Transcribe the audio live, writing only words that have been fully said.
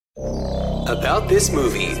About this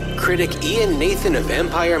movie, critic Ian Nathan of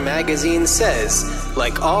Empire Magazine says,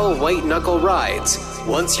 like all white-knuckle rides,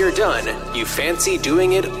 once you're done, you fancy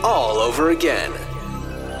doing it all over again.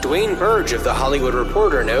 Dwayne Burge of The Hollywood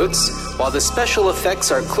Reporter notes, while the special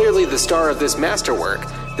effects are clearly the star of this masterwork,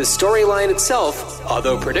 the storyline itself,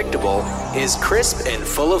 although predictable, is crisp and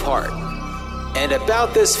full of heart. And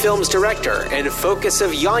about this film's director and focus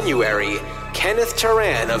of January, Kenneth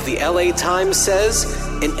Turan of the LA Times says,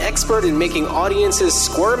 an expert in making audiences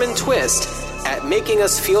squirm and twist, at making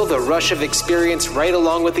us feel the rush of experience right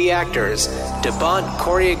along with the actors, de Bont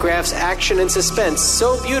choreographs action and suspense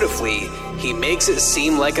so beautifully, he makes it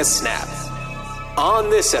seem like a snap. On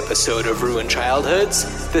this episode of Ruined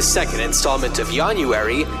Childhoods, the second installment of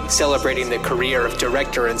January, celebrating the career of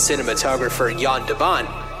director and cinematographer Jan de Bont,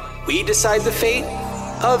 we decide the fate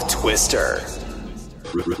of Twister.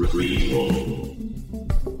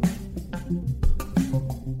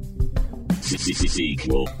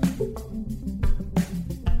 Sequel.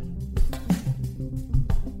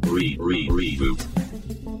 Reboot.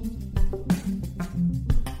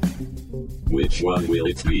 Which one will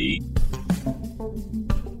it be?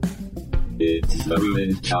 It's the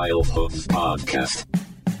Ruined Childhoods podcast.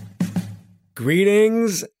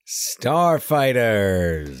 Greetings,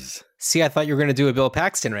 Starfighters. See, I thought you were going to do a Bill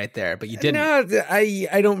Paxton right there, but you didn't. No,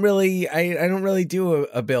 I don't really do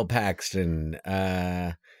a Bill Paxton.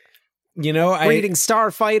 Greetings,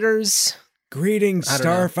 Starfighters. Greetings,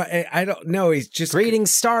 Starfighter. I don't know. He's just Greetings,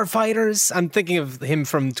 Starfighters. I'm thinking of him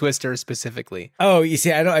from Twister specifically. Oh, you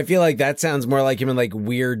see, I feel like that sounds more like him in like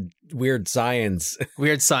weird science.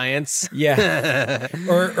 Weird science. Yeah.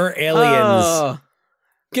 or aliens. Oh.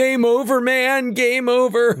 Game over, man. Game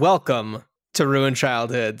over. Welcome to Ruined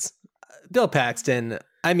Childhoods. Bill Paxton.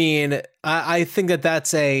 I mean, I think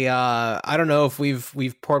that's a, I don't know if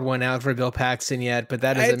we've poured one out for Bill Paxton yet, but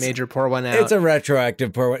that is a major pour one out. It's a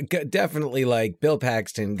retroactive pour one. Definitely like Bill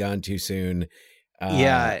Paxton gone too soon.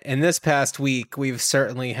 Yeah, and this past week, we've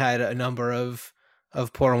certainly had a number of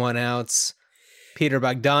pour one outs. Peter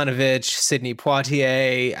Bogdanovich, Sidney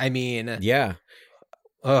Poitier, I mean. Yeah.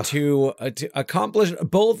 To accomplish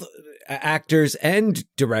both actors and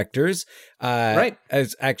directors. Right. I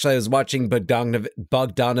was watching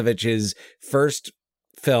Bogdanovich's first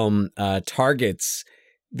film, Targets,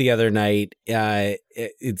 the other night.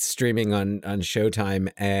 It's streaming on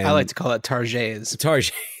Showtime, and I like to call it Targets.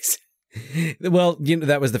 Targets. Well,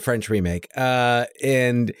 that was the French remake,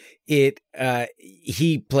 and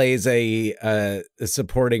he plays a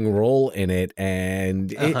supporting role in it,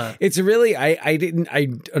 and it's really I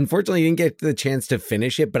unfortunately didn't get the chance to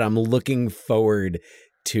finish it, but I'm looking forward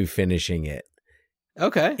to finishing it.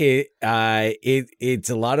 Okay. It's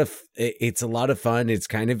a lot of fun. It's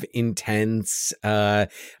kind of intense. I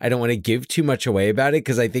don't want to give too much away about it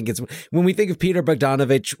because I think it's when we think of Peter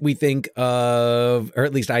Bogdanovich, we think of, or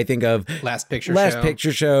at least I think of Last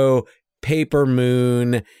Picture Show, Paper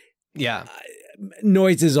Moon. Yeah.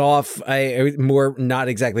 Noises Off. More not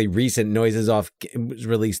exactly recent. Noises Off was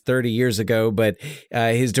released 30 years ago, but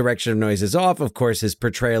his direction of Noises Off, of course, his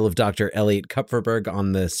portrayal of Dr. Elliot Kupferberg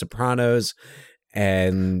on The Sopranos.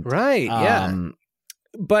 And right, yeah.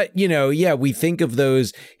 But we think of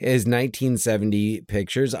those as 1970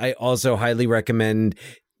 pictures. I also highly recommend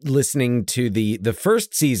listening to the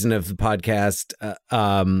first season of the podcast,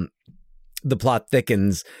 The Plot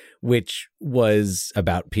Thickens, which was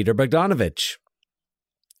about Peter Bogdanovich.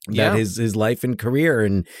 About his life and career,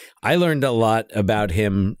 and I learned a lot about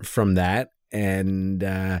him from that. And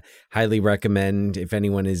highly recommend if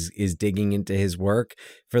anyone is digging into his work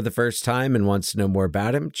for the first time and wants to know more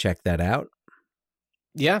about him, check that out.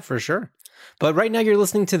 Yeah, for sure. But right now you're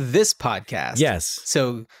listening to this podcast. Yes.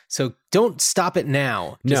 So don't stop it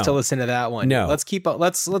now just to listen to that one. No. Let's keep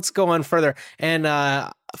let's go on further. And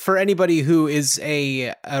for anybody who is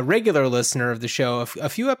a regular listener of the show, a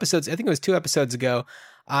few episodes, I think it was 2 episodes ago,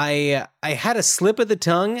 I had a slip of the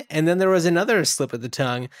tongue, and then there was another slip of the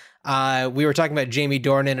tongue. We were talking about Jamie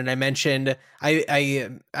Dornan, and I mentioned I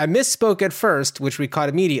misspoke at first, which we caught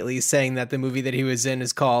immediately, saying that the movie that he was in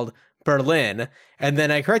is called Berlin, and then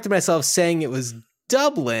I corrected myself saying it was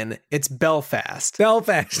Dublin. It's Belfast.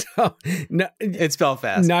 Belfast. Oh, no, it's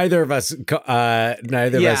Belfast. Neither of us.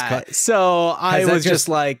 So I was just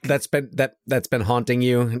like, that's been haunting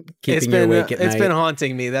you, keeping you awake at night. It's been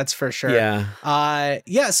haunting me. That's for sure. Yeah.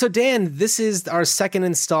 So Dan, this is our second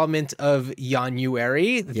installment of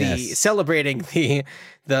January, celebrating the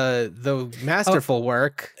masterful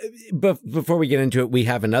work. But before we get into it, we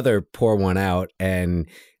have another pour one out, and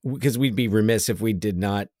because we'd be remiss if we did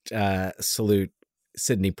not salute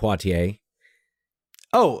Sidney Poitier.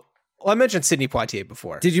 Oh, Well, I mentioned Sidney Poitier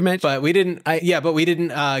before. Did you mention? But we didn't. But we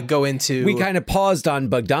didn't go into. We kind of paused on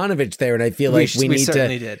Bogdanovich there, and I feel like we need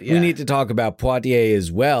to. We need to talk about Poitier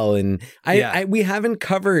as well. And we haven't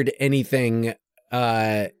covered anything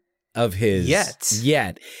of his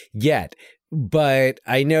yet. But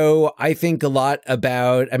I think a lot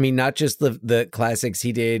about, I mean, not just the classics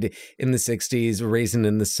he did in the 60s, Raisin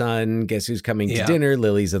in the Sun, Guess Who's Coming to Dinner,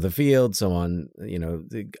 Lilies of the Field, so on,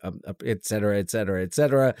 et cetera, et cetera, et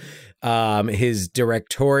cetera. His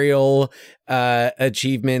directorial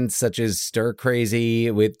achievements, such as Stir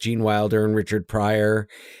Crazy with Gene Wilder and Richard Pryor.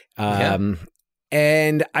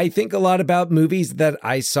 And I think a lot about movies that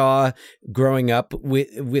I saw growing up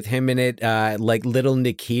with him in it, like Little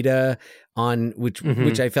Nikita,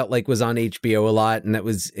 which I felt like was on HBO a lot, and that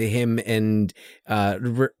was him and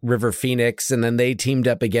River Phoenix, and then they teamed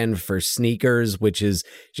up again for Sneakers, which is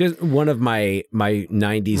just one of my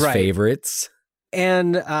 90s favorites.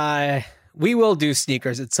 And we will do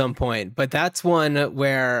Sneakers at some point, but that's one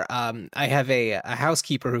where I have a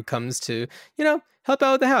housekeeper who comes to help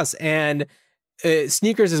out with the house, and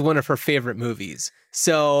Sneakers is one of her favorite movies.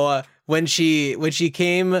 So when she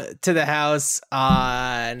came to the house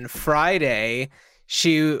on Friday,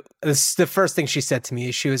 the first thing she said to me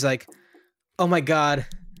is she was like, "Oh my God,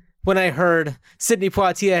 when I heard Sidney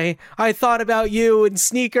Poitier, I thought about you and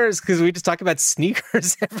Sneakers," because we just talk about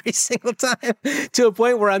Sneakers every single time, to a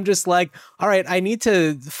point where I'm just like, all right, I need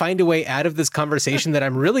to find a way out of this conversation that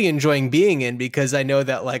I'm really enjoying being in, because I know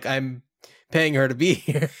that like I'm paying her to be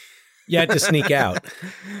here. You had to sneak out.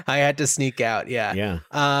 I had to sneak out. Yeah. Yeah.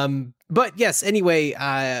 But yes, anyway,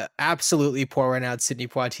 absolutely pouring out Sidney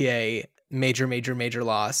Poitier, major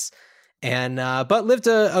loss. And, but lived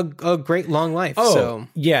a great long life. Lived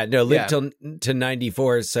to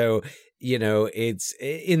 94. So, it's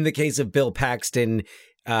in the case of Bill Paxton,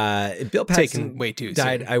 Bill Paxton taken way too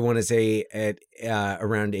died, soon. I want to say at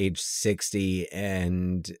around age 60.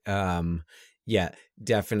 And,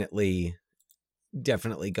 definitely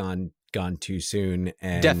gone too soon,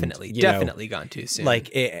 and definitely gone too soon. Like,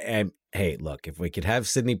 hey, look, if we could have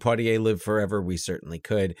Sidney Poitier live forever, we certainly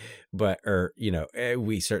could,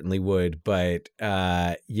 we certainly would. But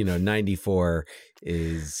 94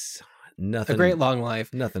 is nothing. A great long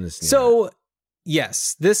life, nothing to sneer So.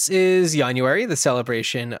 Yes, this is January, the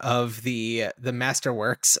celebration of the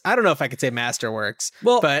Masterworks. I don't know if I could say Masterworks,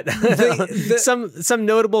 but some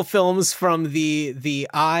notable films from the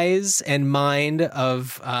eyes and mind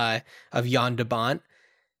of Jan de Bont.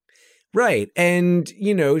 Right. And,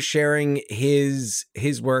 sharing his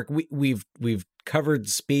work. We've covered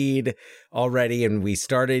Speed already, and we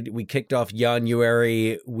kicked off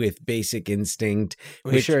January with Basic Instinct.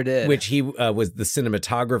 We sure did. Which he was the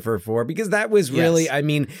cinematographer for, because that was really, I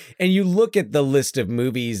mean, and you look at the list of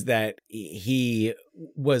movies that he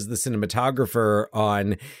was the cinematographer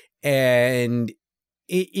on, and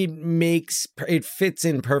it fits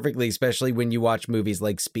in perfectly, especially when you watch movies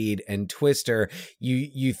like Speed and Twister.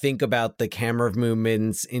 You think about the camera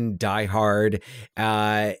movements in Die Hard,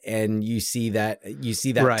 and you see that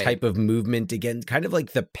right. type of movement again, kind of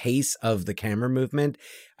like the pace of the camera movement.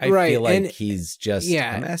 I feel like he's just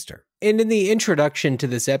a master. And in the introduction to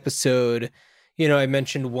this episode, I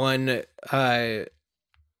mentioned one critic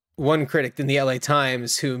in the LA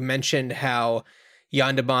Times who mentioned how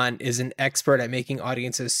Jan de Bont is an expert at making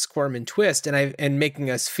audiences squirm and twist, and making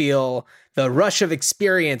us feel the rush of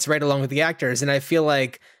experience right along with the actors. And I feel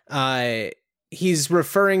like he's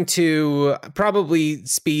referring to probably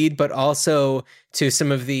Speed, but also to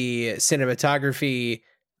some of the cinematography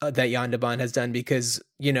that Jan de Bont has done, because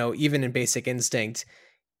even in Basic Instinct,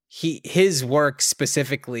 his work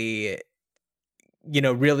specifically,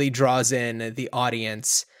 really draws in the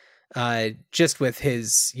audience, just with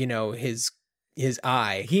his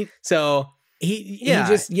eye.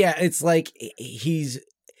 It's like his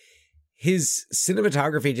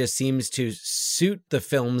cinematography just seems to suit the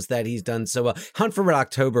films that he's done so well. Hunt for Red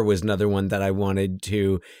October was another one that I wanted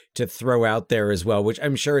to throw out there as well, which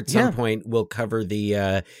I'm sure at some point we'll cover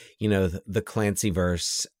the Clancy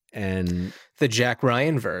verse and the Jack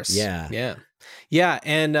Ryan verse. Yeah.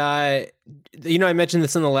 And, I mentioned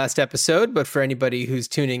this in the last episode, but for anybody who's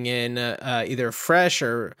tuning in either fresh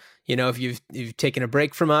or, if you've taken a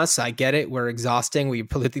break from us, I get it. We're exhausting. We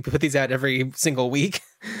put these out every single week,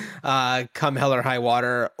 come hell or high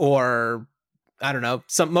water, or I don't know,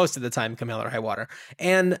 most of the time come hell or high water.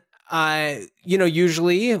 And,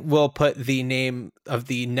 usually we'll put the name of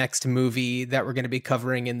the next movie that we're going to be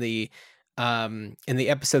covering in the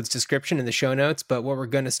episode's description in the show notes. But what we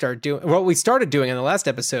started doing in the last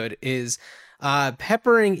episode is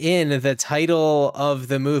peppering in the title of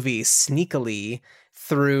the movie sneakily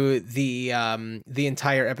through the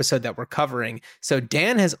entire episode that we're covering. So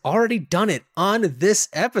Dan has already done it on this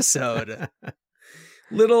episode.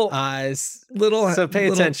 Little so pay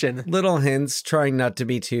attention. Little hints, trying not to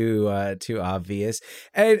be too obvious.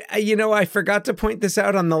 And I forgot to point this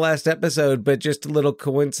out on the last episode, but just a little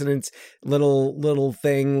coincidence, little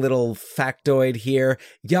factoid here.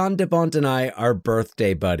 Jan de Bont and I are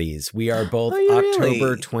birthday buddies. We are both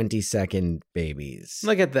October 22nd babies.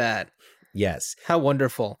 Look at that. Yes. How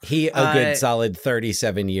wonderful. He a good solid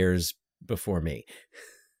 37 years before me.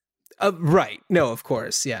 Right. No, of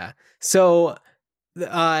course. Yeah. So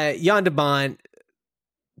Jan de Bont,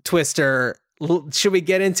 Twister, should we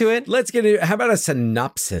get into it? Let's get into it. How about a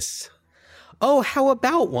synopsis? Oh, how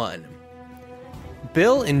about one?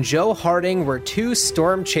 Bill and Joe Harding were two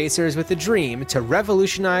storm chasers with a dream to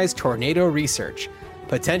revolutionize tornado research,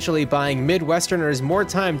 potentially buying Midwesterners more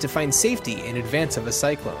time to find safety in advance of a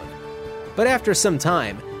cyclone. But after some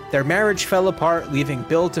time, their marriage fell apart, leaving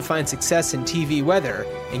Bill to find success in TV weather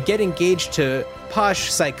and get engaged to posh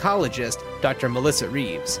psychologist Dr. Melissa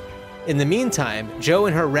Reeves. In the meantime, Joe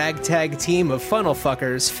and her ragtag team of funnel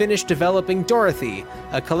fuckers finished developing Dorothy,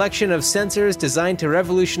 a collection of sensors designed to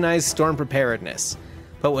revolutionize storm preparedness.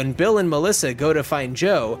 But when Bill and Melissa go to find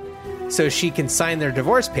Joe so she can sign their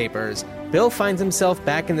divorce papers, Bill finds himself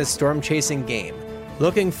back in the storm chasing game,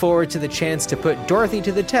 looking forward to the chance to put Dorothy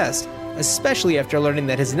to the test, especially after learning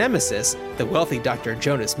that his nemesis, the wealthy Dr.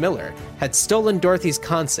 Jonas Miller, had stolen Dorothy's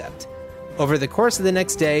concept. Over the course of the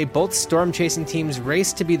next day, both storm-chasing teams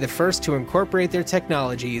raced to be the first to incorporate their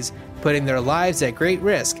technologies, putting their lives at great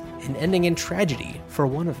risk and ending in tragedy for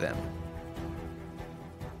one of them.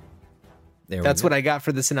 That's what I got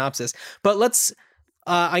for the synopsis. But let's,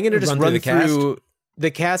 I'm going to just run through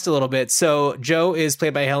the cast a little bit. So Joe is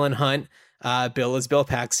played by Helen Hunt. Bill is Bill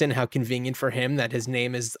Paxton. How convenient for him that his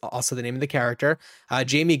name is also the name of the character.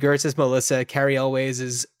 Jamie Gertz is Melissa. Carrie Elways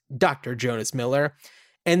is Dr. Jonas Miller.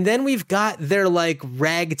 And then we've got their like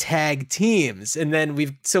ragtag teams. And then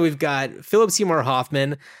we've got Philip Seymour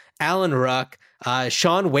Hoffman, Alan Ruck,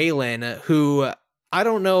 Sean Whalen, who I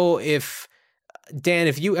don't know if, Dan,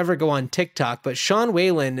 if you ever go on TikTok, but Sean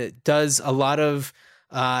Whalen does a lot of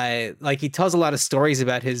he tells a lot of stories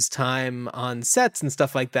about his time on sets and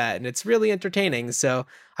stuff like that, and it's really entertaining. So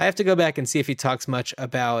I have to go back and see if he talks much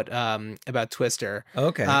about Twister.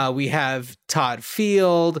 Okay. We have Todd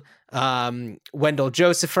Field, Wendell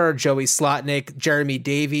Josepher, Joey Slotnick, Jeremy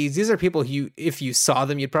Davies. These are people who, if you saw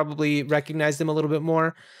them, you'd probably recognize them a little bit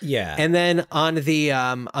more. Yeah. And then on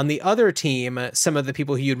the other team, some of the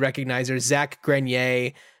people who you'd recognize are Zach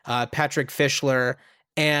Grenier, Patrick Fischler,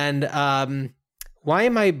 and why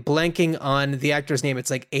am I blanking on the actor's name?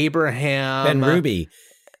 It's like Abraham Ben Ruby.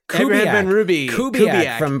 Ben Ruby.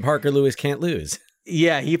 Kubiak from Parker Lewis Can't Lose.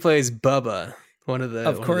 Yeah, he plays Bubba, one of the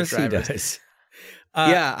Of course he does.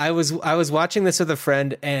 Yeah, I was watching this with a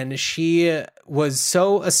friend, and she was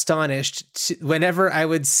so astonished whenever I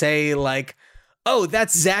would say like, "Oh,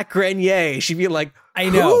 that's Zach Grenier." She'd be like, I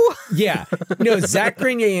know. Who? Yeah. No, Zach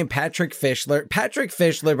Grenier and Patrick Fischler. Patrick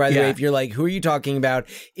Fischler, by the way, if you're like, who are you talking about?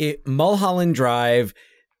 Mulholland Drive.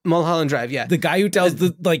 Mulholland Drive, yeah. The guy who tells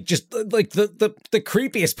the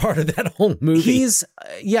creepiest part of that whole movie.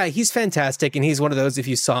 He's fantastic, and he's one of those, if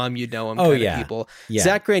you saw him, you'd know him kind of people. Yeah.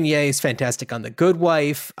 Zach Grenier is fantastic on The Good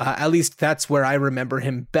Wife. At least that's where I remember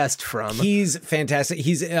him best from. He's fantastic.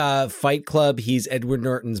 He's Fight Club. He's Edward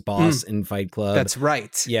Norton's boss in Fight Club. That's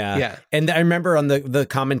right. Yeah. And I remember on the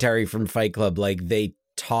commentary from Fight Club, like they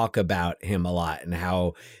talk about him a lot and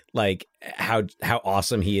how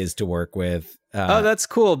awesome he is to work with. That's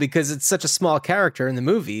cool, because it's such a small character in the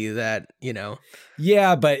movie that,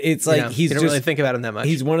 Yeah, but it's like you don't just really think about him that much.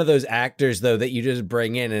 He's one of those actors, though, that you just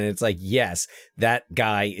bring in and it's like, yes, that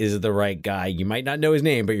guy is the right guy. You might not know his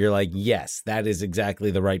name, but you're like, yes, that is exactly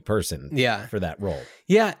the right person for that role.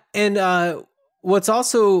 Yeah. And what's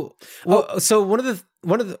also so one of the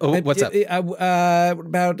what's up? What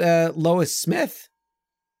about Lois Smith?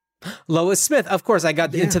 Lois Smith, of course. I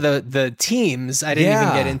got into the teams. I didn't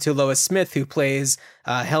even get into Lois Smith, who plays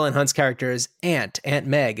Helen Hunt's character as Aunt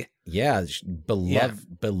Meg. Yeah,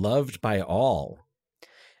 beloved by all.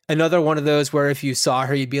 Another one of those where if you saw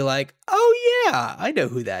her, you'd be like, "Oh yeah, I know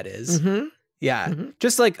who that is." Mm-hmm. Yeah,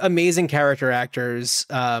 just like amazing character actors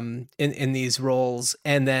in these roles.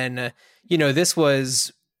 And then this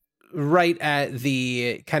was right at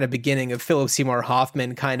the kind of beginning of Philip Seymour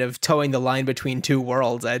Hoffman kind of towing the line between two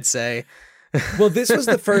worlds, I'd say. Well, this was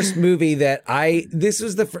the first movie that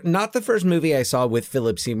not the first movie I saw with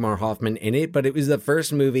Philip Seymour Hoffman in it, but it was the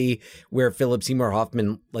first movie where Philip Seymour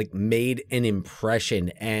Hoffman like made an impression.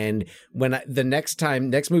 And when the next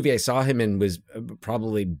movie I saw him in was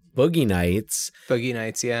probably Boogie Nights. Boogie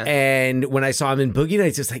Nights, yeah. And when I saw him in Boogie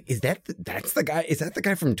Nights, it's like, that's the guy? Is that the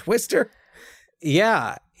guy from Twister?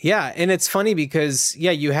 Yeah. Yeah. And it's funny because,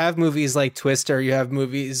 you have movies like Twister, you have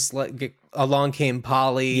movies like Along Came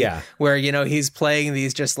Polly, where, he's playing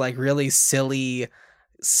these just like really silly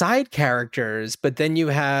side characters. But then you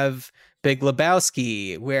have Big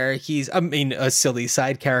Lebowski, where he's, a silly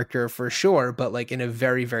side character for sure, but like in a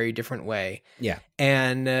very, very different way. Yeah.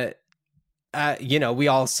 And, we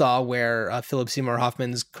all saw where Philip Seymour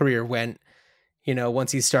Hoffman's career went,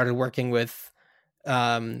 once he started working with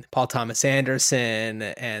Paul Thomas Anderson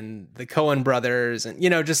and the Coen brothers, and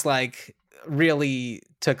just like really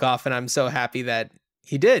took off. And I'm so happy that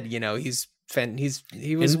he did. He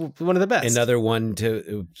was one of the best. Another one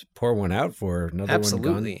to pour one out for. Another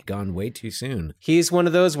Absolutely. one gone way too soon. He's one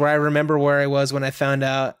of those where I remember where I was when I found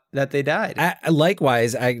out that they died.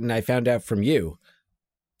 Likewise, I found out from you.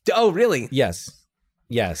 Oh, really? Yes.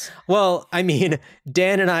 Well,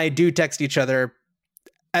 Dan and I do text each other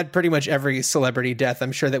at pretty much every celebrity death.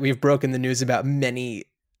 I'm sure that we've broken the news about many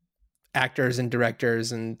actors and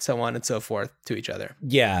directors and so on and so forth to each other.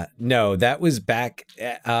 Yeah, no, that was back.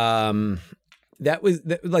 That was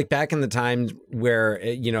like back in the times where,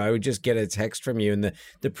 I would just get a text from you and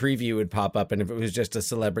the preview would pop up. And if it was just a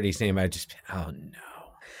celebrity's name, I'd just, oh no.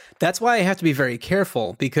 That's why I have to be very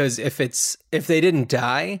careful, because if they didn't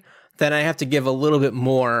die, then I have to give a little bit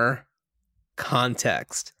more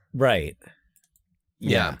context. Right.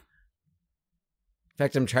 Yeah. In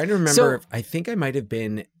fact, I'm trying to remember. I think I might have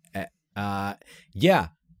been at, I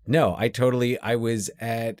was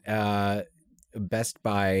at Best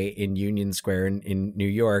Buy in Union Square in New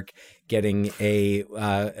York getting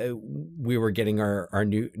we were getting our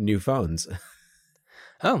new phones.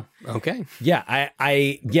 Oh, okay.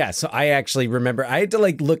 Yeah, so I actually remember I had to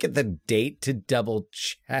like look at the date to double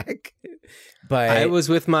check. But I was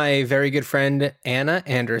with my very good friend Anna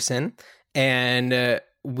Anderson, and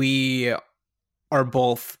we are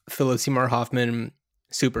both Philip Seymour Hoffman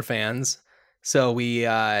super fans. So we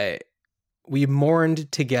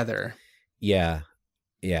mourned together. Yeah.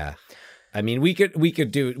 We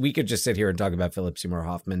could just sit here and talk about Philip Seymour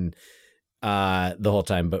Hoffman the whole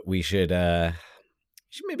time, but we should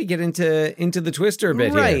maybe get into the Twister a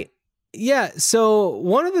bit, right? Here. Yeah. So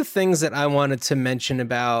one of the things that I wanted to mention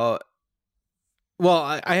about,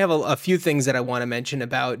 I have a few things that I want to mention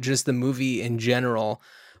about just the movie in general.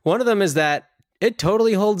 One of them is that it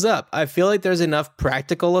totally holds up. I feel like there's enough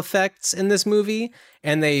practical effects in this movie,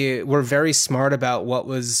 and they were very smart about what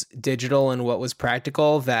was digital and what was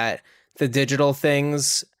practical, that the digital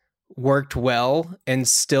things worked well and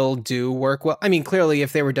still do work well. Clearly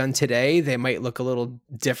if they were done today, they might look a little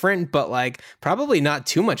different, but like probably not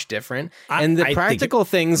too much different. And the practical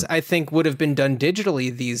things I think would have been done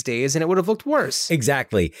digitally these days, and it would have looked worse.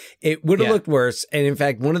 Exactly. It would have looked worse. And in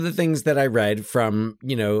fact, one of the things that I read from,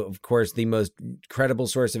 of course, the most credible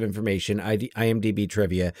source of information, IMDb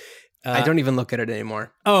trivia. I don't even look at it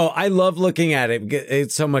anymore. Oh, I love looking at it.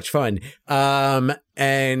 It's so much fun.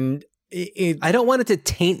 And I don't want it to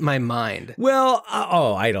taint my mind. Well,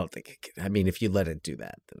 I don't think it can. if you let it do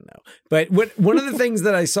that, then no. But one of the things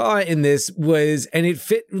that I saw in this was, and it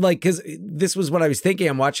fit, like, because this was what I was thinking.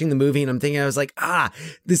 I'm watching the movie and I'm thinking, I was like,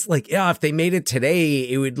 if they made it today,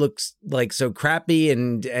 it would look like so crappy.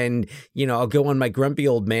 And I'll go on my grumpy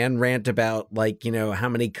old man rant about how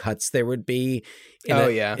many cuts there would be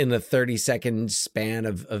in the 30-second span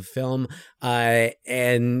of film.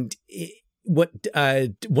 One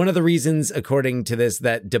of the reasons, according to this,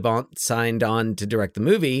 that de Bont signed on to direct the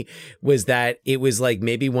movie was that it was like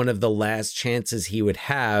maybe one of the last chances he would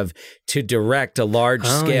have to direct a large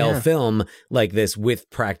scale film like this with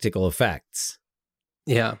practical effects.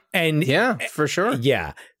 Yeah. And for sure.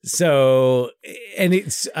 Yeah. So, and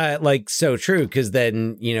it's so true, because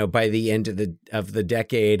then, by the end of the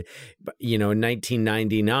decade, in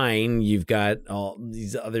 1999, you've got all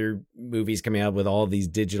these other movies coming out with all these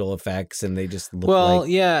digital effects, and they just look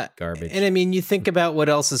like garbage. And you think about what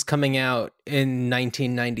else is coming out in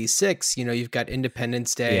 1996, you've got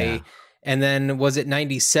Independence Day. Yeah. And then was it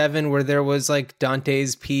 97 where there was like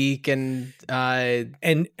Dante's Peak and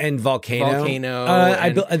Volcano?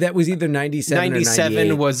 That was either 97 or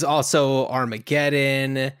 98. Was also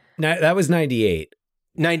Armageddon. No, that was 98.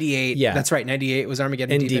 98. Yeah. That's right. 98 was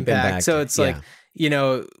Armageddon and Deep Impact. So it's like,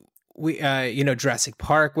 we Jurassic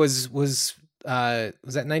Park was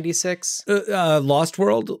Was that 96? Lost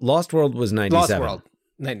World was 97. Lost World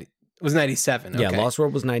was 97. Okay. Yeah, Lost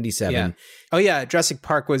World was 97. Yeah. Oh yeah, Jurassic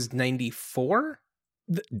Park was 94.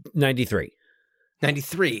 93.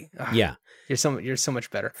 93. Ugh, Yeah. You're so much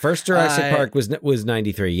better. First Jurassic Park was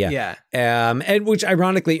 93. Yeah. Yeah. And which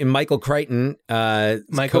ironically, and Michael Crichton,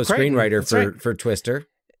 co-screenwriter for Twister.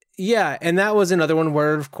 Yeah, and that was another one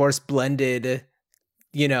where, of course, blended,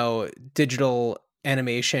 digital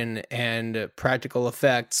animation and practical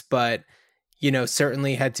effects, but,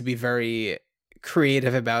 certainly had to be very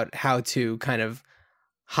creative about how to kind of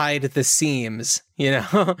hide the seams,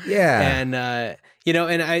 Yeah.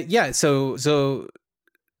 So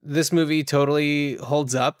this movie totally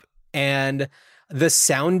holds up, and the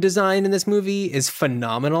sound design in this movie is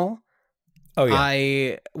phenomenal. Oh yeah.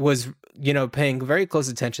 I was, paying very close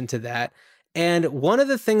attention to that. And one of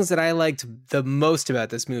the things that I liked the most about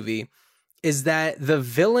this movie is that the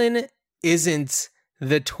villain isn't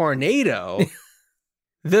the tornado.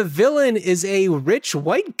 The villain is a rich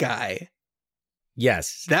white guy.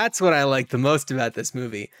 Yes. That's what I like the most about this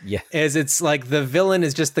movie. Yeah. Is it's like the villain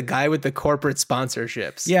is just the guy with the corporate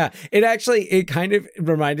sponsorships. Yeah. It kind of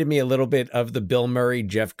reminded me a little bit of the Bill Murray,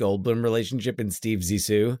 Jeff Goldblum relationship in Steve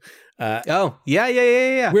Zissou.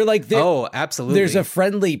 Yeah. We're like, absolutely. There's a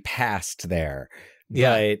friendly past there.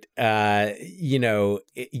 Yeah. But,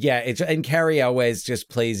 and Carrie always just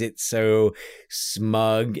plays it so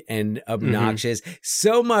smug and obnoxious. Mm-hmm.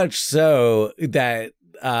 So much so that,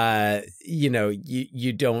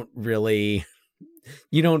 you don't really,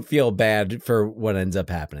 you don't feel bad for what ends up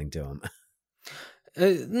happening to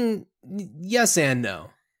him. Yes and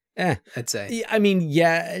no. I'd say. I mean,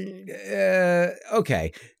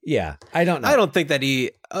 okay. Yeah, I don't know. I don't think that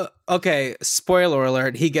he. Okay, spoiler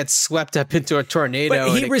alert: he gets swept up into a tornado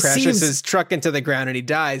and it crashes his truck into the ground and he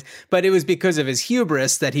dies. But it was because of his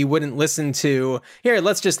hubris that he wouldn't listen to. Here,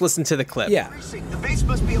 let's just listen to the clip. Yeah. The base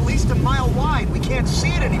must be at least a mile wide. We can't see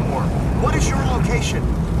it anymore. What is your location?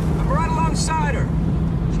 I'm right alongside her.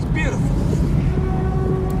 She's beautiful.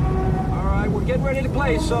 All right, we're getting ready to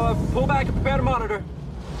play, so pull back and prepare to monitor.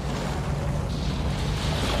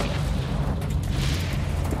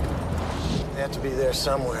 They have to be there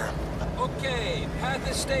somewhere. Okay, path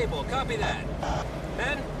is stable. Copy that.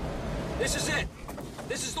 Ben, this is it.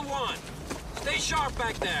 This is the one. Stay sharp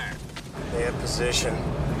back there. They have position.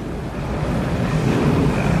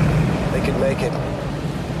 They could make it.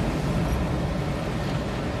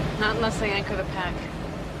 Not unless they anchor the pack.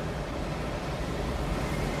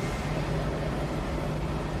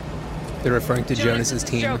 They're referring to Jonas's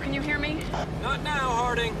team. Joe, can you hear me? Not now,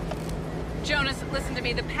 Harding. Jonas, listen to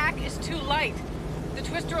me. The pack is too light. The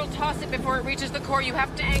Twister will toss it before it reaches the core. You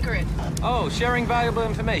have to anchor it. Oh, sharing valuable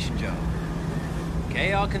information, Joe.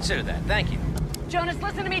 Okay, I'll consider that. Thank you. Jonas,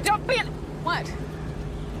 listen to me. Don't be What?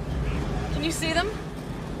 Can you see them?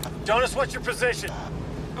 Jonas, what's your position?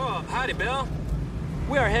 Oh, howdy, Bill.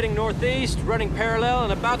 We are heading northeast, running parallel,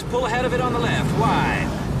 and about to pull ahead of it on the left. Wide.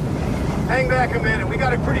 Hang back a minute. We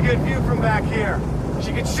got a pretty good view from back here.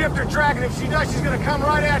 She can shift her track, and if she does, she's gonna come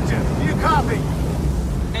right at you. You copy?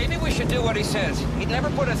 Maybe we should do what he says. He'd never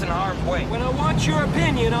put us in harm's way. When I want your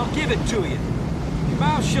opinion, I'll give it to you. Your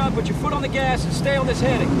mouth shut, put your foot on the gas, and stay on this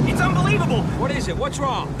heading. It's unbelievable! What is it? What's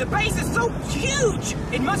wrong? The base is so huge!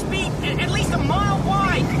 It must be at least a mile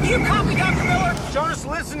wide! You copy, Dr. Miller? Jonas,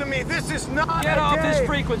 listen to me. This is not Get off this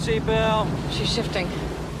frequency, Bill. She's shifting.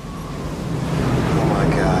 Oh, my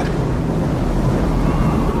God.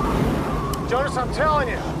 Jonas, I'm telling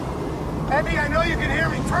you. Eddie, I know you can hear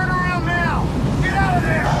me. Turn around now. Get out of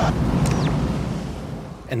there.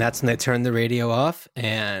 And that's when they turn the radio off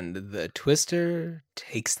and the Twister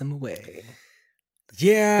takes them away.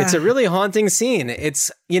 Yeah. It's a really haunting scene.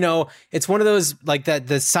 It's, it's one of those like that.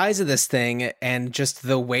 The size of this thing and just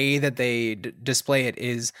the way that they display it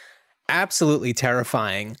is absolutely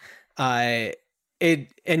terrifying. And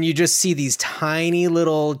you just see these tiny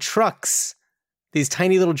little trucks. These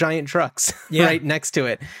tiny little giant trucks right next to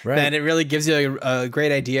it. Right. And it really gives you a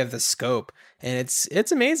great idea of the scope. And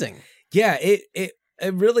it's amazing. Yeah, it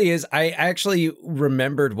really is. I actually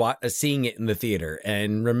remembered seeing it in the theater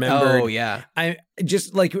and remembered. Oh, yeah. I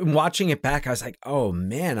just like watching it back. I was like, oh,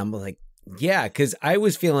 man. I'm like, yeah, because I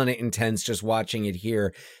was feeling it intense just watching it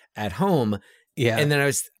here at home. Yeah. And then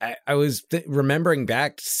I was remembering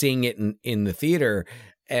back seeing it in the theater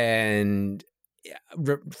and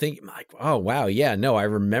thinking like, oh wow, yeah, no, I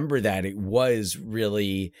remember that it was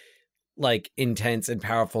really like intense and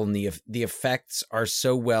powerful, and the effects are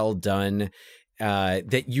so well done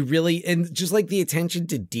that you really, and just like the attention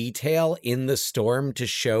to detail in the storm to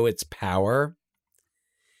show its power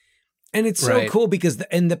And it's so cool because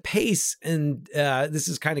the pace, and this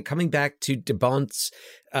is kind of coming back to de Bont's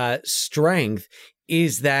strength,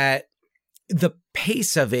 is that the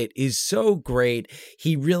pace of it is so great.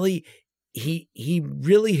 He really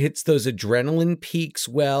hits those adrenaline peaks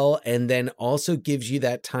well, and then also gives you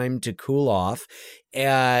that time to cool off.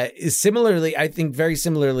 Similarly, I think very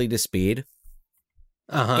similarly to Speed.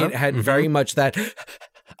 It had very much that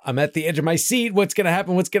I'm at the edge of my seat. What's going to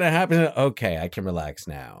happen? What's going to happen? Okay, I can relax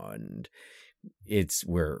now. And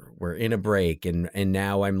we're in a break, and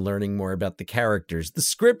now I'm learning more about the characters. The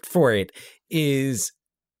script for it is,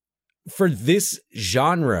 for this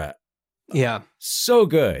genre, so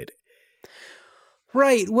good.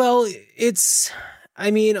 Right. Well,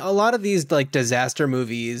 I mean, a lot of these like disaster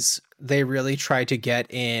movies, they really try to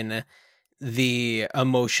get in the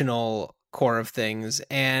emotional core of things.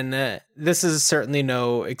 And this is certainly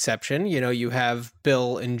no exception. You know, you have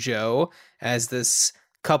Bill and Joe as this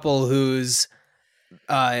couple who's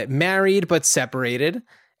married but separated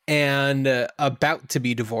and about to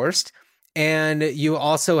be divorced. And you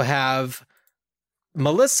also have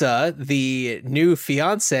Melissa, the new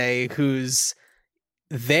fiance, who's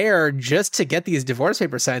there just to get these divorce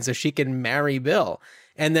papers signed so she can marry Bill.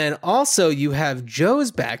 And then also you have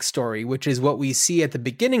Joe's backstory, which is what we see at the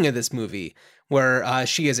beginning of this movie, where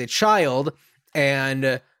she is a child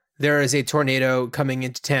and there is a tornado coming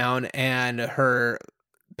into town and her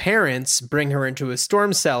parents bring her into a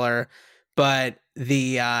storm cellar, but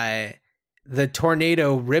the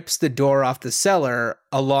tornado rips the door off the cellar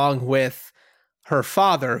along with her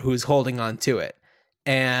father, who's holding on to it.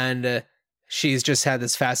 And she's just had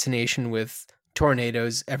this fascination with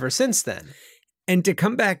tornadoes ever since then. And to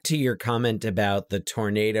come back to your comment about the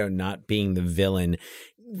tornado not being the villain,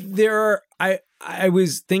 I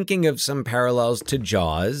was thinking of some parallels to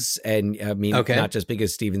Jaws, and I mean, not just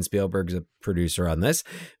because Steven Spielberg's a producer on this,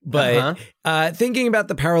 but thinking about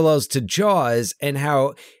the parallels to Jaws and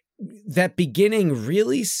how that beginning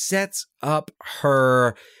really sets up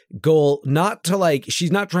her goal, not to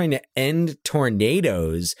she's not trying to end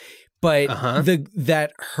tornadoes, but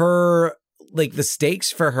that her, the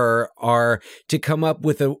stakes for her are to come up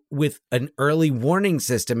with an early warning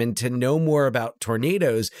system and to know more about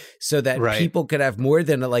tornadoes so that people could have more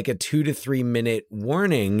than a 2 to 3 minute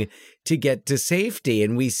warning to get to safety.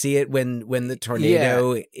 And we see it when the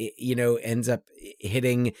tornado, ends up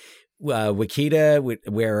hitting Wakita,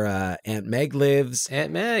 where Aunt Meg lives.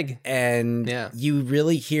 Aunt Meg. And you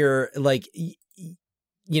really hear,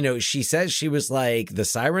 she says she was the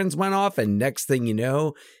sirens went off, and next thing you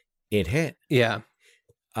know, it hit. Yeah.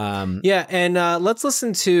 And let's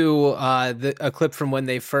listen to a clip from when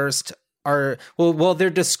they first are, they're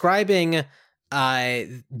describing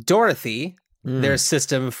Dorothy, their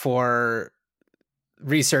system for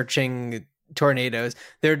researching tornadoes.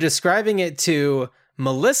 They're describing it to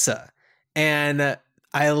Melissa. And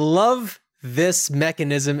I love this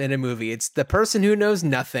mechanism in a movie. It's the person who knows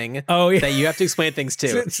nothing that you have to explain things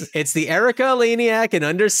to. It's the Erica Laniak in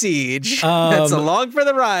Under Siege that's along for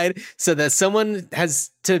the ride, so that someone has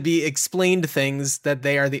to be explained things that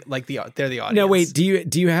they are they're the audience. No, wait, do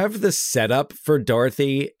you have the setup for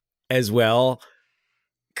Dorothy as well?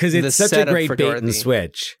 Because it's such a great bait and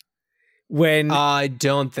switch. When I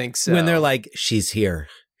don't think so. When they're she's here.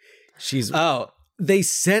 They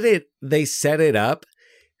set it up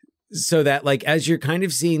so that as you're kind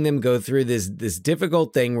of seeing them go through this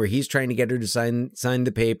difficult thing where he's trying to get her to sign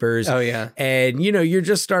the papers. Oh yeah. And you're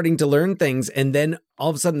just starting to learn things, and then all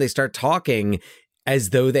of a sudden they start talking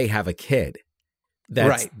as though they have a kid.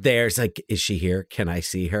 That's there. It's is she here? Can I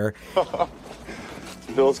see her?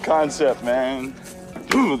 Bill's concept, man.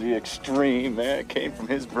 The extreme, man. It came from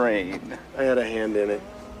his brain. I had a hand in it.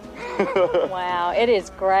 Wow, it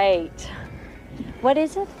is great. What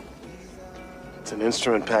is it? It's an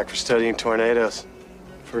instrument pack for studying tornadoes.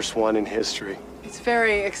 First one in history. It's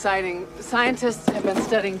very exciting. Scientists have been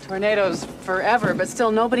studying tornadoes forever, but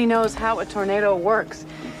still nobody knows how a tornado works.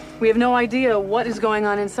 We have no idea what is going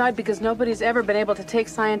on inside because nobody's ever been able to take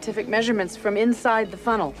scientific measurements from inside the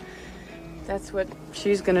funnel. That's what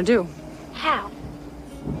she's gonna do. How?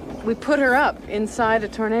 We put her up inside a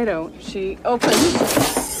tornado. She opens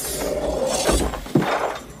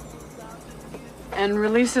and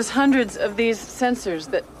releases hundreds of these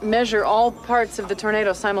sensors that measure all parts of the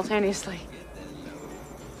tornado simultaneously.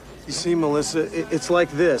 You see, Melissa, it's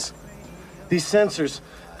like this. These sensors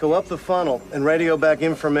go up the funnel and radio back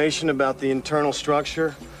information about the internal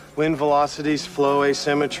structure, wind velocities, flow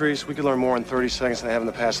asymmetries. We could learn more in 30 seconds than they have in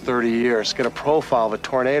the past 30 years. Get a profile of a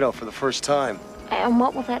tornado for the first time. And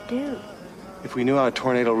what will that do? If we knew how a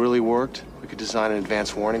tornado really worked, we could design an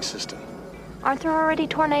advanced warning system. Aren't there already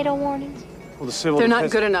tornado warnings? Well, the civil They're not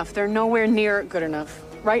defense- good enough. They're nowhere near good enough.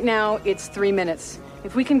 Right now, it's 3 minutes.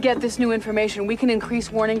 If we can get this new information, we can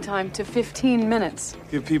increase warning time to 15 minutes.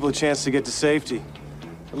 Give people a chance to get to safety.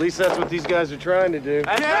 At least that's what these guys are trying to do.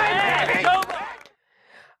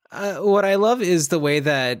 What I love is the way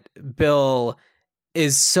that Bill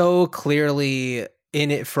is so clearly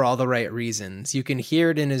in it for all the right reasons. You can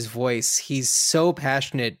hear it in his voice. He's so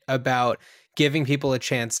passionate about giving people a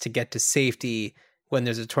chance to get to safety when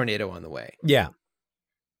there's a tornado on the way. Yeah.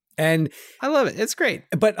 And I love it. It's great.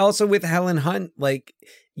 But also with Helen Hunt, like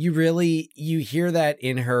you hear that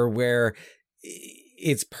in her where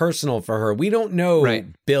it's personal for her. We don't know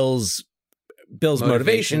Bill's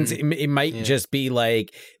motivations. It might just be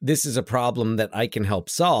like, this is a problem that I can help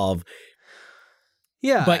solve.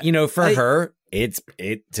 Yeah. But for her,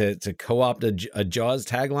 to co-opt a Jaws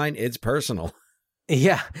tagline, it's personal.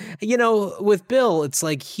 Yeah. With Bill, it's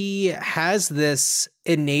like he has this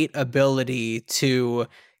innate ability to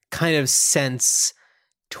kind of sense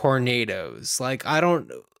tornadoes. Like,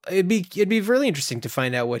 it'd be really interesting to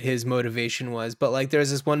find out what his motivation was. But like,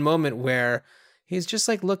 there's this one moment where he's just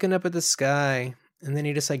like looking up at the sky, and then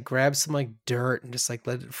he just like grabs some like dirt and just like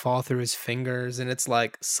let it fall through his fingers. And it's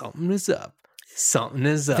like, something is up. Something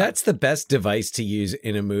is up. That's the best device to use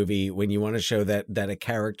in a movie when you want to show that a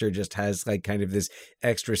character just has like kind of this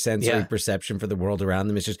extra sensory perception for the world around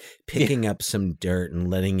them. It's just picking up some dirt and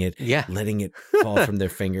letting it fall from their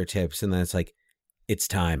fingertips. And then it's like, it's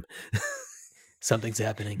time. Something's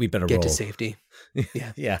happening. We better get roll to safety.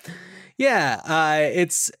 Yeah.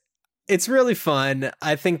 It's really fun.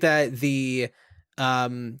 I think that the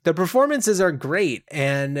performances are great.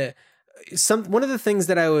 And one of the things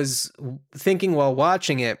that I was thinking while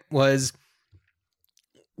watching it was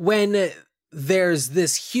when there's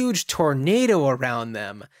this huge tornado around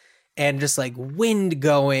them and just like wind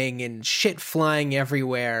going and shit flying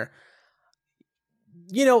everywhere,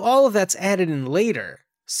 all of that's added in later.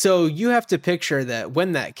 So you have to picture that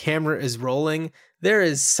when that camera is rolling, there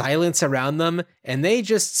is silence around them and they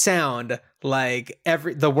just sound like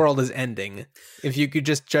the world is ending. If you could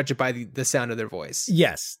just judge it by the sound of their voice.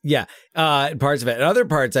 Yes. Yeah. Parts of it. And other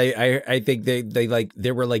parts, I think they like,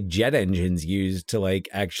 there were like jet engines used to like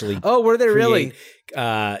actually. Oh, were they really?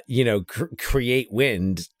 Create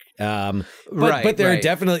wind. But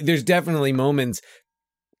there's definitely moments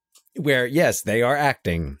where, yes, they are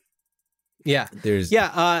acting. Yeah.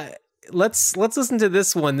 Let's listen to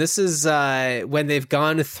this one. This is when they've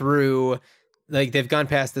gone through, like they've gone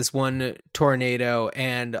past this one tornado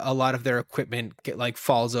and a lot of their equipment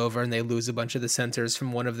falls over and they lose a bunch of the sensors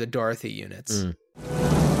from one of the Dorothy units. Go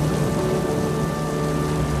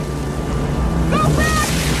back!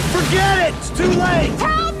 Forget it! It's too late!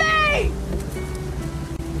 Help me!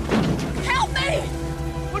 Help me!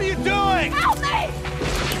 What are you doing? Help me!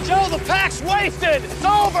 Joe, the pack's wasted! It's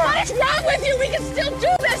over! What is wrong with you? We can still do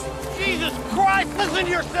this! Jesus Christ, listen to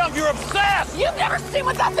yourself! You're obsessed! You've never seen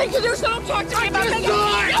what that thing can do, so don't talk to me about it!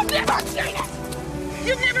 You've never seen it!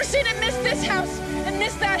 You've never seen it miss this house, and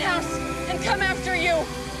miss that house, and come after you!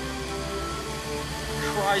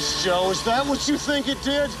 Christ, Joe, is that what you think it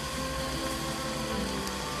did?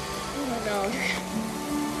 Oh, no.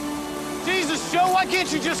 Jesus, Joe, why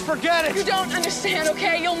can't you just forget it? You don't understand,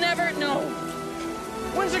 okay? You'll never know.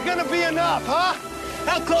 When's it gonna be enough, huh?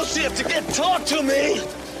 How close do you have to get? Talk to me!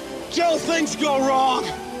 Joe, things go wrong.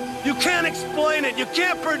 You can't explain it. You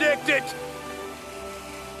can't predict it.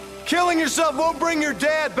 Killing yourself won't bring your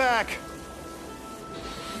dad back.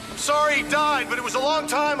 I'm sorry he died, but it was a long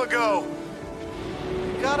time ago.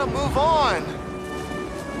 You gotta move on.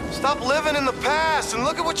 Stop living in the past and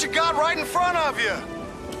look at what you got right in front of you.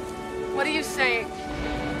 What are you saying?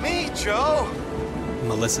 Me, Joe.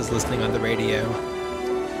 Melissa's listening on the radio.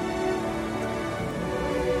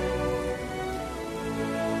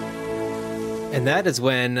 And that is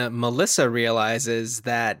when Melissa realizes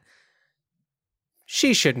that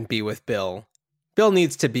she shouldn't be with Bill. Bill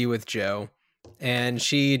needs to be with Joe. And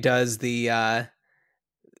she does the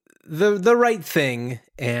right thing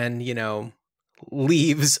and,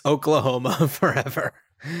 leaves Oklahoma forever.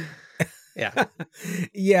 Yeah.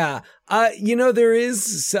 Yeah. There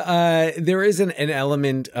is an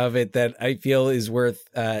element of it that I feel is worth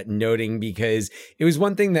noting, because it was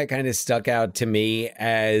one thing that kind of stuck out to me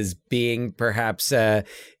as being perhaps the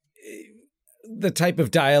type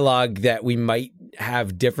of dialogue that we might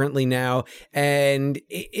have differently now. And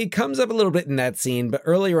it comes up a little bit in that scene, but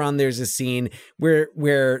earlier on there's a scene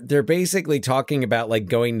where they're basically talking about like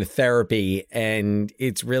going to therapy, and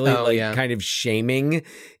it's really kind of shaming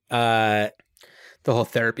the whole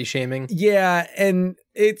therapy shaming. Yeah. And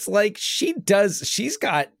it's like she's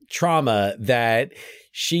got trauma that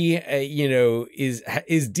she,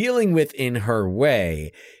 is dealing with in her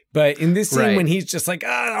way. But in this scene, when he's just like,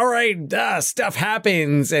 all right, stuff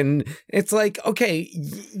happens. And it's like, okay,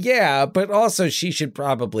 yeah, but also she should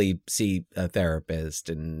probably see a therapist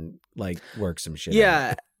and like work some shit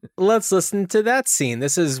out. Let's listen to that scene.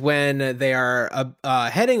 This is when they are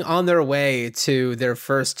heading on their way to their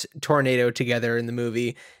first tornado together in the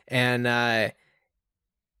movie. And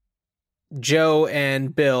Joe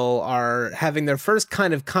and Bill are having their first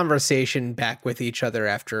kind of conversation back with each other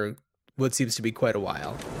after what seems to be quite a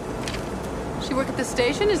while. She work at the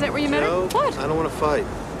station? Is that where you met her? What? I don't want to fight.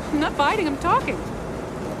 I'm not fighting, I'm talking.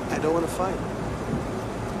 I don't want to fight.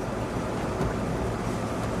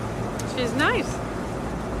 She's nice.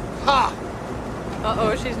 Ha!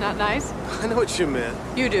 Uh-oh, she's not nice. I know what you meant.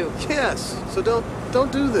 You do. Yes, so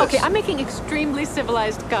don't do this. Okay, I'm making extremely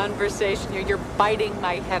civilized conversation here. You're biting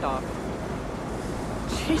my head off.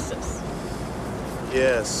 Jesus.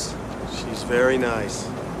 Yes, she's very nice.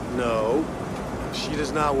 No, she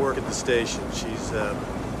does not work at the station. She's a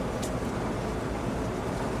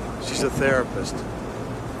therapist.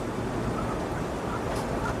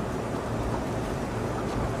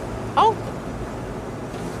 Oh.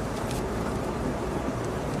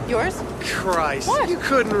 Yours? Christ. What? You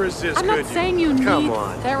couldn't resist, I'm not saying you need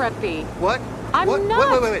therapy. What? I'm what?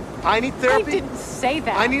 not. Wait. I need therapy? I didn't say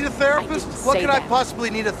that. I need a therapist? What could I possibly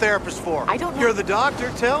need a therapist for? I don't know. You're the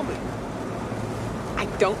doctor. Tell me. I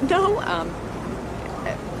don't know.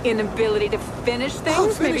 Inability to finish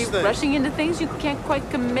things. Maybe rushing into things you can't quite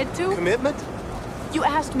commit to. Commitment? You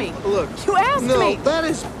asked me. Look. You asked me. No, that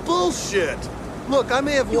is bullshit. Look, I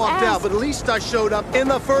may have walked out, but at least I showed up in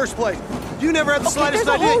the first place. You never had the slightest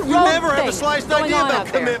idea. You never had the slightest idea about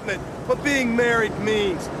commitment. What being married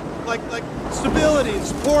means. Like stability and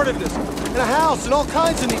supportiveness. And a house and all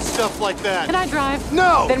kinds of neat stuff like that. Can I drive?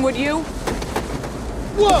 No! Then would you?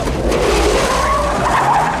 Whoa!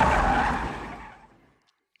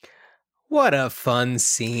 What a fun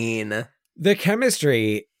scene. The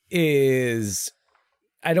chemistry is...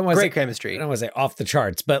 I don't want to say chemistry. I don't want to say off the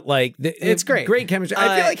charts, but like it's great. Great chemistry.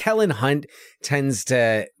 I feel like Helen Hunt tends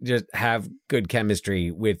to just have good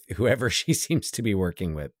chemistry with whoever she seems to be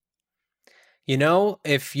working with. You know,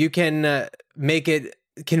 if you can make it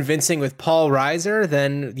convincing with Paul Reiser,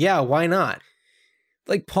 then yeah, why not?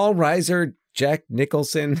 Like Paul Reiser, Jack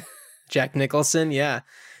Nicholson. Jack Nicholson, yeah.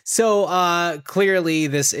 So clearly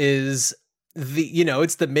this is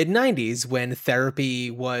it's the mid-90s when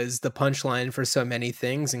therapy was the punchline for so many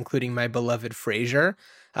things, including my beloved Frasier,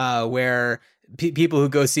 where people who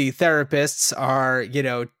go see therapists are,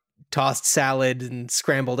 tossed salad and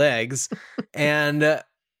scrambled eggs. And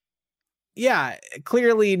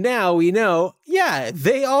clearly now we know,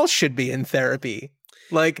 they all should be in therapy.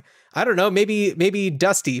 Like, I don't know, maybe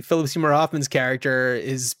Dusty, Philip Seymour Hoffman's character,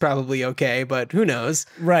 is probably okay, but who knows?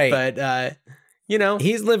 Right. But,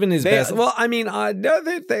 he's living his best. Well, I mean, no,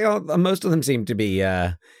 they all, most of them seem to be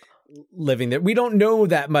living there. We don't know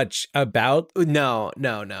that much about. No.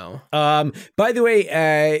 By the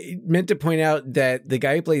way, meant to point out that the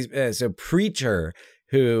guy who plays Preacher,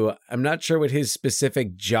 who I'm not sure what his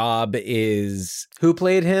specific job is. Who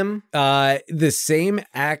played him? The same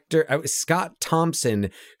actor, Scott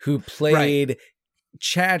Thompson, who played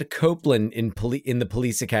Chad Copeland in the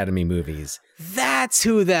Police Academy movies. That's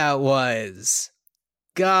who that was.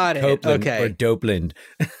 Got it. Copeland, okay. Or Dopeland,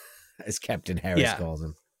 as Captain Harris calls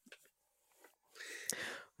him.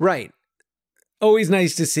 Right. Always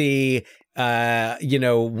nice to see,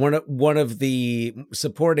 one of the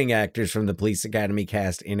supporting actors from the Police Academy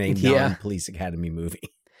cast in a non-Police Academy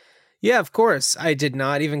movie. Yeah, of course. I did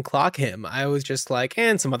not even clock him. I was just like,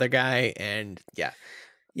 and some other guy, and yeah.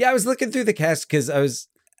 Yeah, I was looking through the cast because I was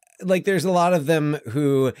like, there's a lot of them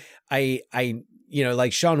who I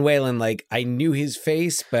like Sean Whalen, like I knew his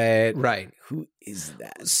face, but who is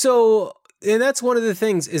that? So, and that's one of the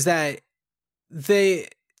things is that the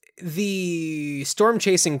storm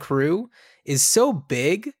chasing crew is so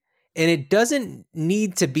big and it doesn't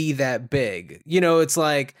need to be that big. It's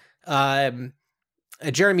like,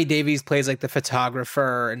 Jeremy Davies plays like the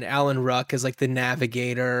photographer and Alan Ruck is like the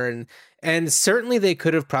navigator, and certainly they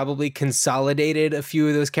could have probably consolidated a few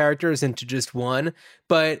of those characters into just one,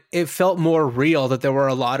 but it felt more real that there were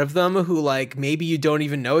a lot of them who like maybe you don't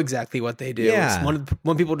even know exactly what they do. Yeah. One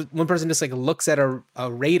person just like looks at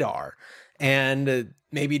a radar and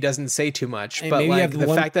maybe doesn't say too much, but like the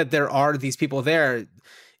fact that there are these people there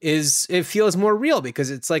it feels more real because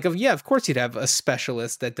it's like, of course you'd have a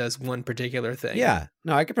specialist that does one particular thing. Yeah.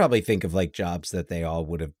 No, I could probably think of like jobs that they all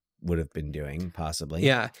would have been doing possibly.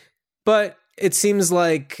 Yeah. But it seems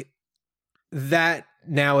like that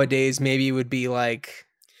nowadays maybe would be like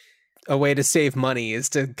a way to save money, is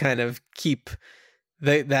to kind of keep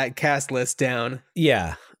that cast list down.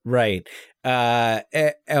 Yeah, right.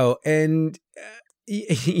 And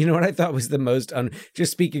you know what I thought was the most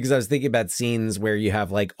just speaking, because I was thinking about scenes where you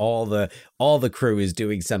have like all the crew is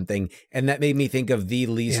doing something, and that made me think of the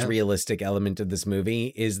least realistic element of this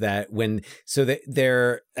movie is that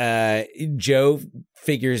Joe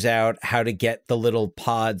figures out how to get the little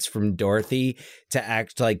pods from Dorothy to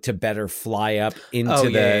act like to better fly up into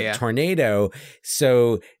the tornado.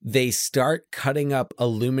 So they start cutting up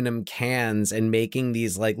aluminum cans and making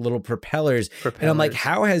these like little propellers. And I'm like,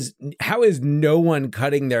 how is no one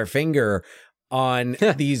cutting their finger on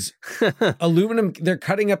these aluminum? They're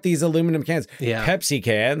cutting up these aluminum cans, Pepsi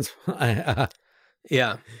cans.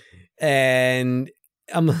 Yeah. And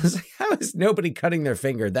I'm like, how is nobody cutting their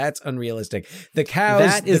finger? That's unrealistic. The cows.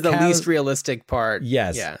 That is the least realistic part.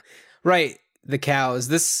 Yes. Yeah. Right. The cows.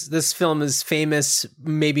 This film is famous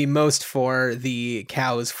maybe most for the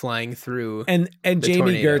cows flying through. And Jamie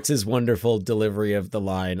tornado. Gertz's wonderful delivery of the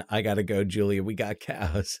line, "I gotta go, Julia, we got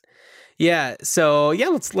cows." Yeah. So yeah,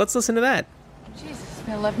 let's listen to that. Jesus,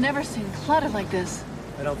 Bill, I've never seen clutter like this.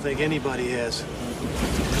 I don't think anybody has.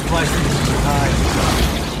 Plastic is too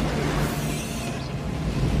high.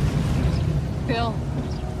 Bill,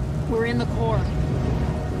 we're in the core.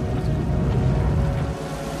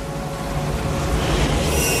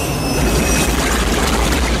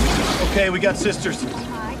 Okay, we got sisters. Oh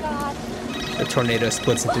my God. The tornado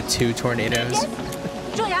splits into two tornadoes.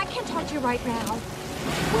 Yes. Julia, I can't talk to you right now.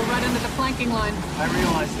 We're right under the flanking line. I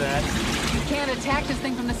realize that. You can't attack this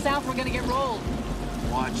thing from the south. We're gonna get rolled.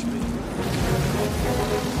 Watch me.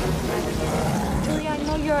 Julia, I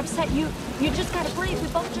know you're upset. You just gotta breathe. We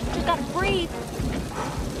both just gotta breathe.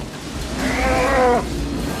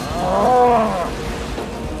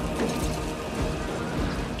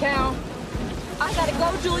 Cow. I gotta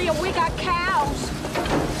go, Julia. We got cows.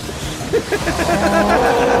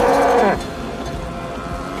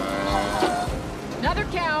 Another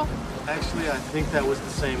cow. Actually, I think that was the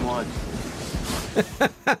same one.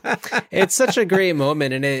 It's such a great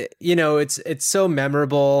moment, and it's so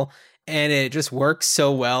memorable, and it just works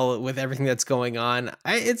so well with everything that's going on.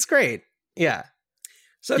 It's great. Yeah.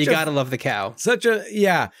 You gotta love the cow.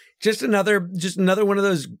 Just another one of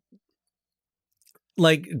those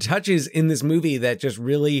like touches in this movie that just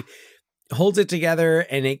really holds it together,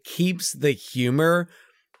 and it keeps the humor.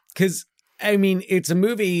 Because I mean, it's a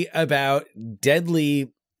movie about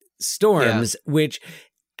deadly storms, which,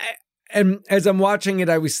 and as I'm watching it,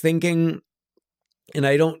 I was thinking, and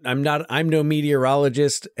I'm no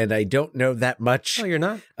meteorologist, and I don't know that much. Oh, you're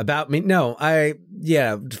not? About me. No,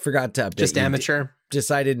 forgot to update. Just amateur.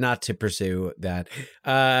 Decided not to pursue that.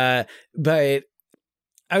 But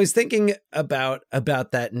I was thinking about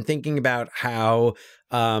that, and thinking about how,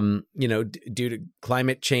 due to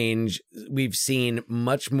climate change, we've seen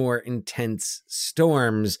much more intense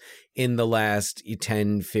storms in the last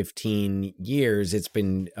 10, 15 years. It's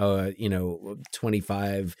been,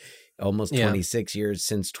 25, almost 26 years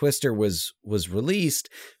since Twister was released.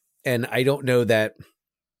 And I don't know that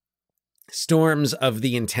storms of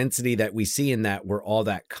the intensity that we see in that were all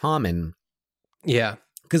that common. Yeah.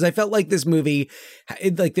 Because I felt like this movie,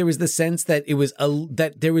 there was the sense that it was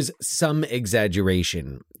that there was some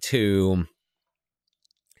exaggeration to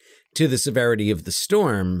the severity of the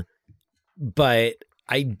storm, but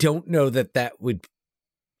I don't know that would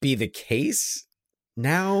be the case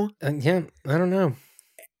now. I don't know.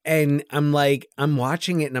 And I'm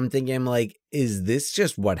watching it, and I'm thinking, is this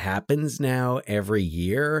just what happens now every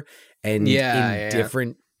year, and in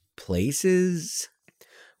different places?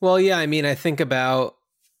 Well, yeah. I mean, I think about,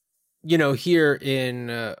 here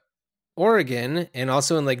in Oregon, and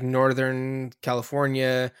also in like Northern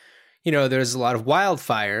California, there's a lot of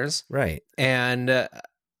wildfires. Right. And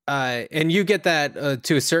you get that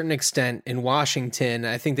to a certain extent in Washington.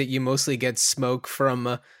 I think that you mostly get smoke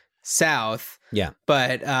from south. Yeah.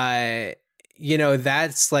 But,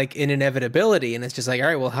 that's like an inevitability. And it's just like, all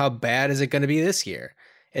right, well, how bad is it going to be this year?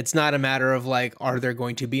 It's not a matter of like, are there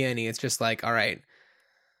going to be any? It's just like, all right,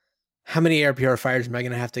 how many air purifiers am I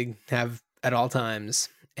going to have at all times?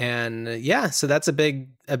 And so that's a big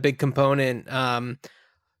component.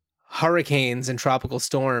 Hurricanes and tropical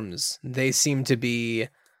storms, they seem to be,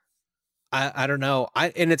 I don't know.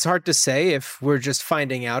 And it's hard to say if we're just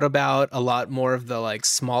finding out about a lot more of the like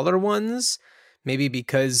smaller ones, maybe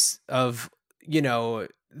because of,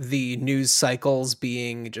 the news cycles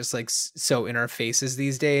being just like so in our faces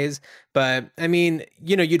these days. But I mean,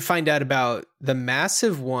 you'd find out about the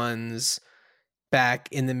massive ones back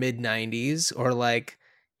in the mid 90s, or like,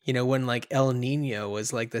 when like El Nino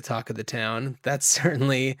was like the talk of the town. That's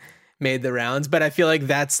certainly made the rounds, but I feel like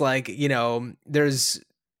that's like,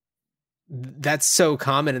 that's so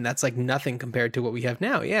common, and that's like nothing compared to what we have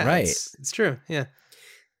now. Yeah, right. It's true. Yeah.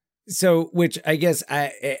 So, which I guess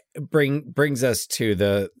brings us to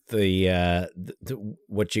the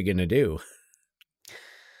what you gonna do.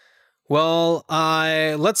 Well,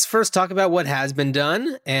 let's first talk about what has been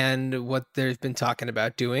done and what they've been talking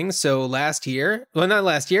about doing. So not last year,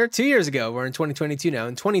 2 years ago, we're in 2022 now.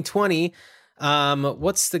 In 2020,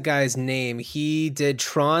 what's the guy's name? He did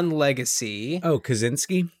Tron Legacy. Oh,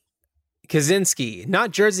 Kaczynski,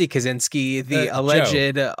 not Jerzy Kaczynski, the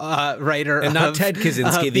alleged writer, and not Ted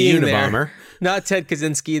Kaczynski, the Unabomber. Not Ted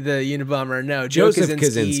Kaczynski, the Unabomber. No, Joseph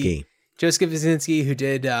Kaczynski. Joseph Kaczynski, who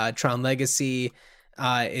did Tron Legacy,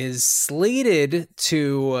 is slated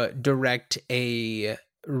to direct a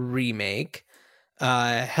remake.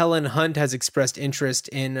 Helen Hunt has expressed interest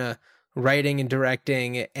in writing and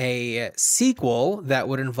directing a sequel that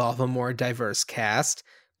would involve a more diverse cast,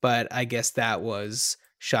 but I guess that was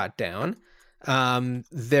shot down.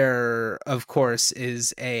 There, of course,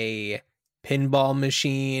 is a pinball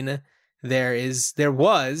machine. There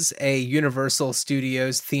was a Universal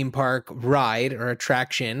Studios theme park ride or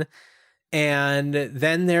attraction. And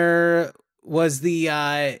then there was the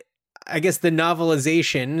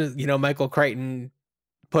novelization. Michael Crichton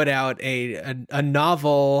put out a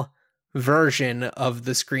novel version of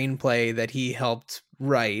the screenplay that he helped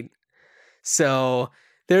write. So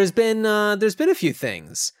there's been a few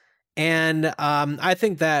things. And I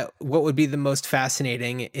think that what would be the most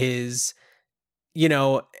fascinating is,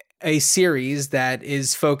 a series that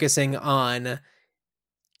is focusing on,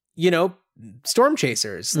 storm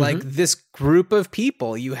chasers, like this group of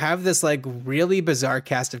people. You have this like really bizarre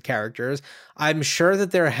cast of characters. I'm sure that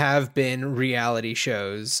there have been reality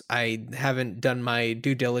shows. I haven't done my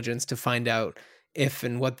due diligence to find out if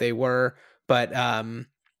and what they were, but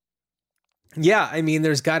yeah, I mean,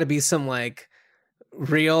 there's got to be some like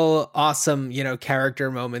real awesome, character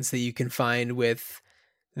moments that you can find with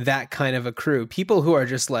that kind of a crew. People who are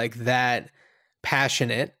just like that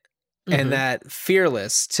passionate and that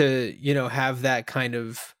fearless to, have that kind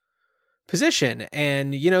of position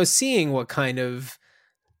and, seeing what kind of,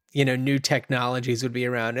 new technologies would be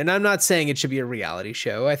around. And I'm not saying it should be a reality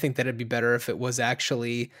show. I think that it'd be better if it was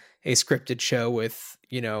actually a scripted show with,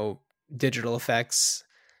 digital effects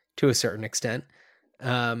to a certain extent.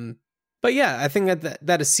 But yeah, I think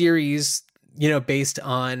that a series, based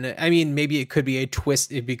on, I mean, maybe it could be a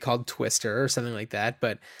twist. It'd be called Twister or something like that.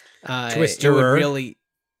 But Twister it would really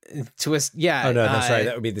twist. Yeah. Oh no, that's right.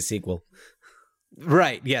 That would be the sequel.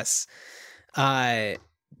 Right. Yes.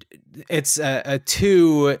 It's a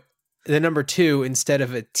 2, the number 2 instead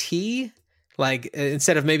of a T. Like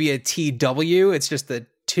instead of maybe a TW, it's just the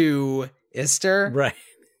 2-ister. Right.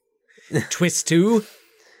 Twist 2.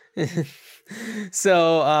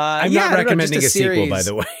 So I'm not recommending a sequel, by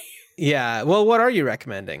the way. Yeah. Well, what are you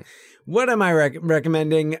recommending? What am I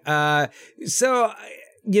recommending? So,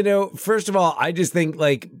 first of all, I just think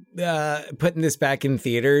like putting this back in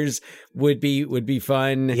theaters would be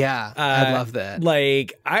fun. Yeah, I'd love that.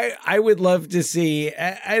 Like I would love to see.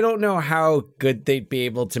 I don't know how good they'd be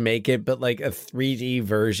able to make it, but like a 3D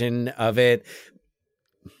version of it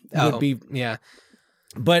would be. Yeah.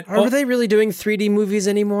 But are they really doing 3D movies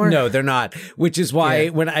anymore? No, they're not. Which is why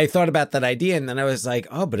when I thought about that idea, and then I was like,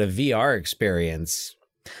 oh, but a VR experience.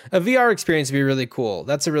 A VR experience would be really cool.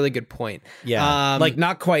 That's a really good point. Yeah. Like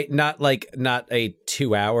not a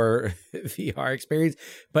 2-hour VR experience,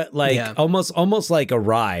 but like almost like a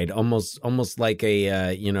ride, almost like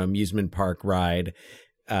a amusement park ride.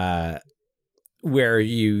 Where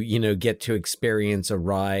you get to experience a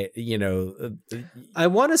ride, I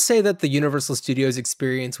want to say that the Universal Studios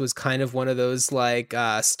experience was kind of one of those like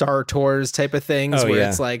Star Tours type of things where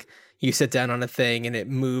it's like you sit down on a thing and it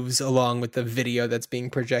moves along with the video that's being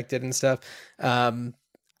projected and stuff. I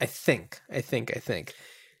think.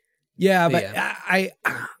 Yeah, but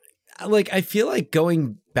I feel like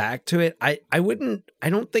going back to it, I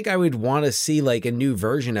don't think I would want to see like a new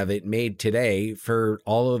version of it made today for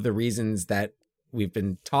all of the reasons that we've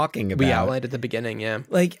been talking about. We outlined at the beginning, yeah.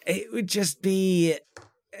 Like it would just be,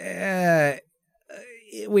 it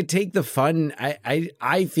would take the fun.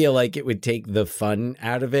 I feel like it would take the fun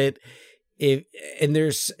out of it.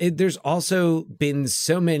 There's also been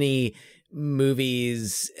so many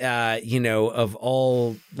movies, of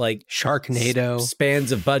all like Sharknado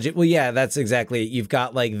spans of budget. Well, yeah, that's exactly it. You've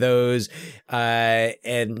got like those,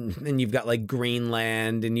 and you've got like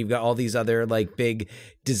Greenland, and you've got all these other like big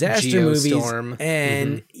disaster movies. Geostorm.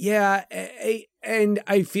 And And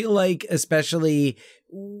I feel like, especially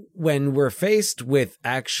when we're faced with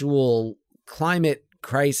actual climate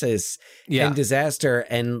crisis and disaster,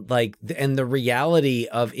 and the reality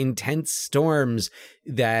of intense storms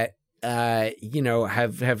that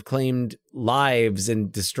have claimed lives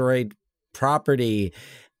and destroyed property,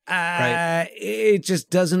 it just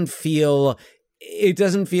doesn't feel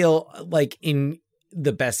like in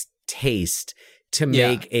the best taste to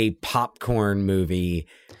make a popcorn movie.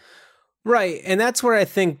 Right. And that's where I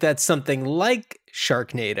think that something like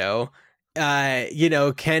Sharknado,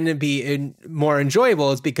 can be more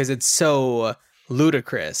enjoyable, is because it's so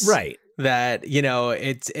ludicrous. Right. That,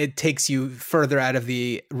 it takes you further out of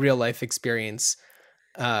the real life experience.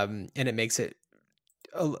 And it makes it,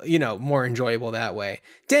 more enjoyable that way.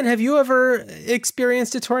 Dan, have you ever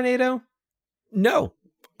experienced a tornado? No.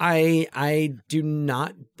 I do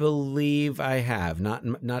not believe I have. Not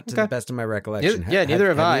to the best of my recollection. Neither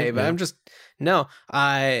have I. But I'm just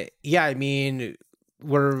I mean,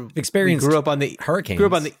 we grew up on the hurricanes. Grew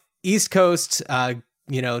up on the East Coast. Now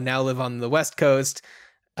live on the West Coast.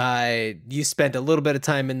 You spent a little bit of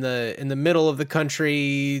time in the middle of the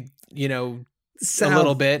country. South, a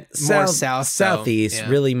little bit more southeast,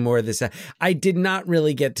 really more the south. I did not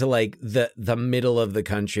really get to the middle of the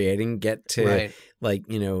country. I didn't get to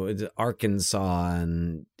Arkansas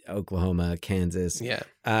and Oklahoma, Kansas.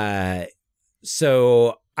 Yeah.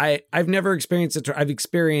 So I've never experienced it. I've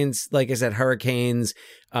experienced, like I said, hurricanes.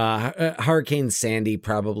 Hurricane Sandy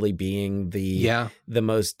probably being the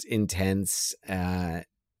most intense of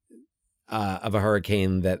a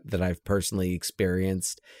hurricane that I've personally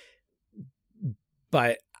experienced.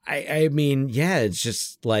 But I mean, it's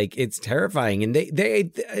just it's terrifying. And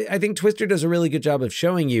I think Twister does a really good job of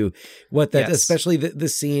showing you what that, especially the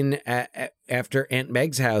scene after Aunt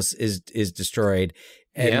Meg's house is destroyed,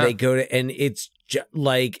 and they go to, and it's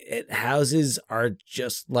houses are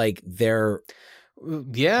just they're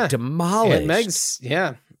demolished. Aunt Meg's,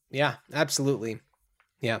 absolutely,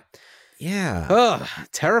 yeah. Oh,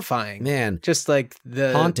 terrifying, man! Just the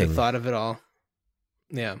haunting. The thought of it all,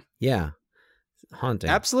 yeah. Haunting.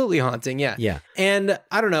 Absolutely haunting, yeah. And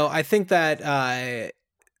I don't know, I think that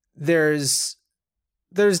there's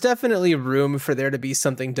definitely room for there to be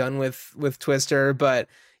something done with Twister, but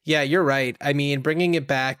you're right. I mean, bringing it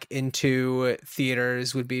back into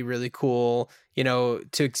theaters would be really cool, to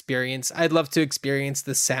experience. I'd love to experience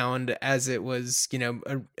the sound as it was,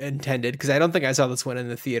 intended, because I don't think I saw this one in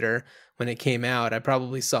the theater when it came out. I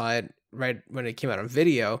probably saw it right when it came out on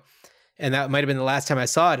video. And that might have been the last time I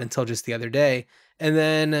saw it until just the other day. And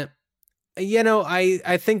then,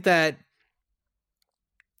 I think that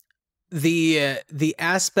the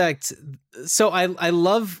aspect. So I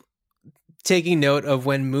love taking note of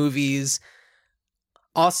when movies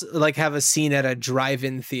also have a scene at a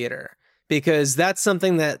drive-in theater, because that's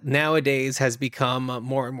something that nowadays has become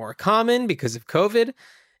more and more common because of COVID.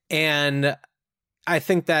 And I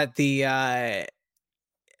think that I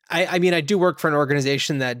mean, I do work for an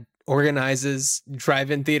organization that organizes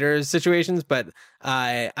drive-in theater situations, but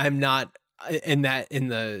I'm not in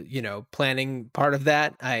the planning part of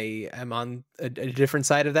that. I am on a different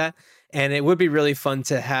side of that, and it would be really fun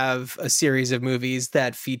to have a series of movies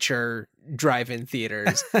that feature drive-in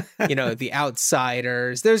theaters. The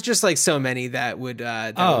Outsiders. There's just so many that would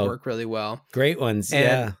would work really well. Great ones,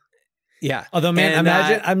 yeah. Although, man,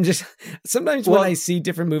 imagine I'm just sometimes when I see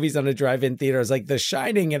different movies on a drive-in theater, it's like The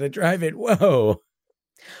Shining at a drive-in. Whoa.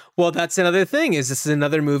 Well, that's another thing. This is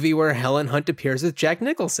another movie where Helen Hunt appears with Jack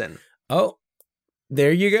Nicholson. Oh,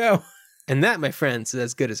 there you go. And that, my friends, is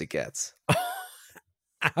as good as it gets.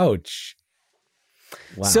 Ouch.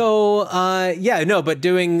 Wow. So, but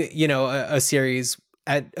doing, a series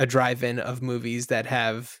at a drive-in of movies that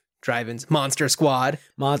have drive-ins, Monster Squad,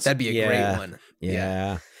 that'd be a great one.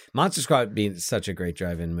 Yeah. Monster Squad being such a great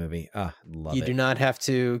drive-in movie. Love it. You do not have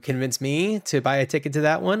to convince me to buy a ticket to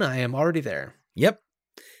that one. I am already there. Yep.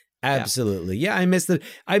 Absolutely. Yeah, I miss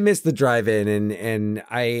the drive-in, and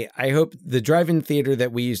I hope the drive-in theater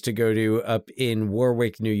that we used to go to up in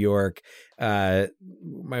Warwick, New York,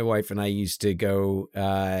 my wife and I used to go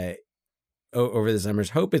over the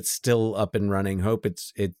summers. Hope it's still up and running. Hope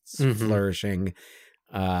it's flourishing.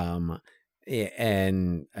 And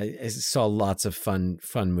I saw lots of fun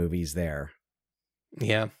movies there.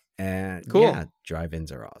 Yeah. And cool. Yeah,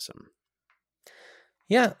 drive-ins are awesome.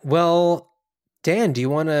 Yeah. Well, Dan, do you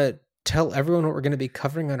want to tell everyone what we're going to be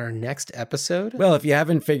covering on our next episode? Well, if you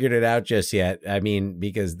haven't figured it out just yet, I mean,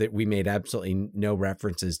 because we made absolutely no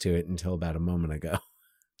references to it until about a moment ago.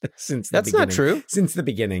 That's not true. Since the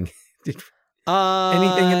beginning.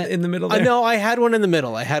 Anything in the middle there? No, I had one in the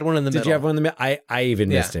middle. Did you have one in the middle? I even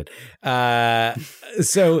missed it.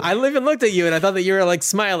 So I even looked at you and I thought that you were like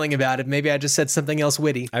smiling about it. Maybe I just said something else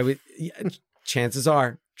witty. Chances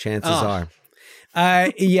are.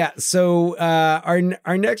 So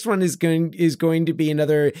our next one is going to be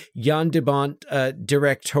another Jan de Bont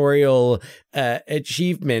directorial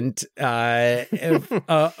achievement of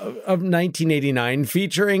 1989,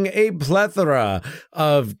 featuring a plethora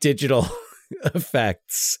of digital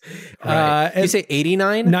effects. Right. You say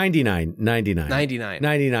 89?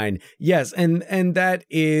 99. Yes, and that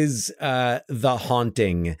is The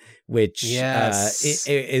Haunting, which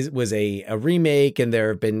was a remake, and there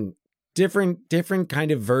have been different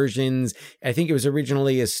kind of versions. I think it was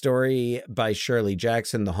originally a story by Shirley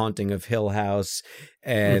Jackson, The Haunting of Hill House,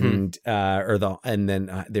 and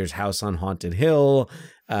then there's House on Haunted Hill.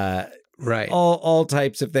 Right. All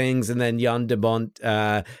types of things. And then Jan de Bont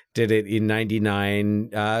did it in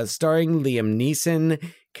 99, starring Liam Neeson,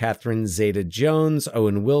 Catherine Zeta-Jones,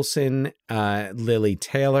 Owen Wilson, Lily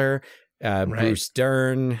Taylor, Bruce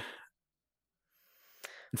Dern,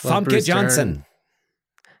 Famke Janssen.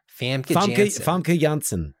 Famke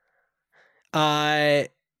Janssen.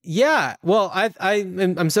 Yeah. Well,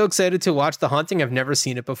 I'm so excited to watch The Haunting. I've never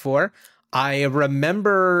seen it before. I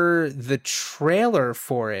remember the trailer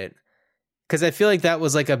for it, because I feel like that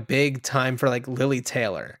was like a big time for like Lily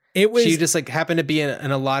Taylor. She just like happened to be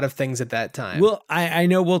in a lot of things at that time. Well, I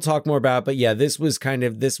know we'll talk more about it, but yeah, this was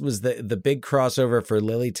the big crossover for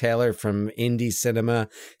Lily Taylor from indie cinema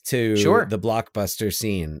to the blockbuster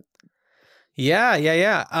scene.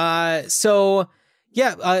 Yeah.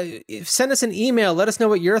 Send us an email. Let us know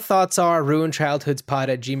what your thoughts are.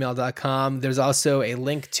 ruinchildhoodspod@gmail.com. There's also a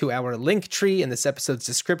link to our link tree in this episode's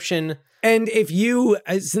description. And if you,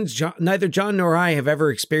 since neither John nor I have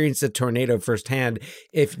ever experienced a tornado firsthand,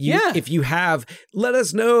 if you have, let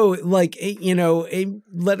us know. Let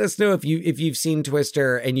us know if you've seen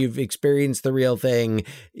Twister and you've experienced the real thing.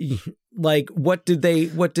 Like, what did they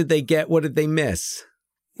get? What did they miss?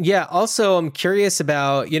 Yeah. Also, I'm curious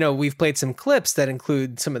about, we've played some clips that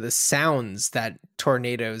include some of the sounds that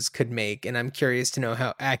tornadoes could make, and I'm curious to know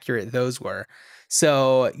how accurate those were.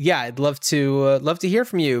 So yeah, I'd love to hear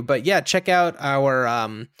from you. But yeah, check out our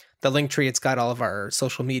the link tree. It's got all of our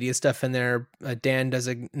social media stuff in there. Dan does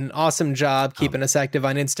an awesome job keeping us active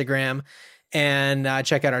on Instagram. And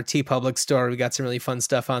check out our TeePublic store. We got some really fun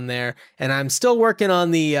stuff on there. And I'm still working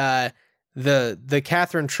on the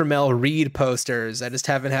Catherine Trammell Reed posters. I just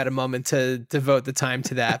haven't had a moment to devote the time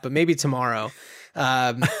to that, but maybe tomorrow.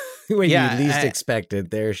 When you least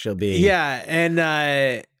expected, there she'll be. Yeah,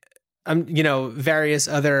 and various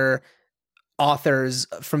other authors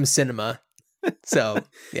from cinema. So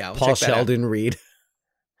yeah, Paul Sheldon Reed.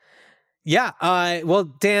 Yeah. Well,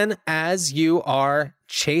 Dan, as you are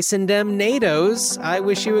chasing them NATOs, I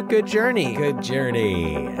wish you a good journey. Good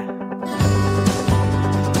journey.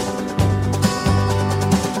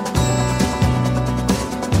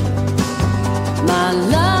 My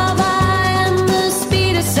love, I am the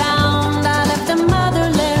speed of sound. I left them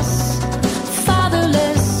motherless,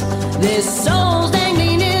 fatherless, their souls.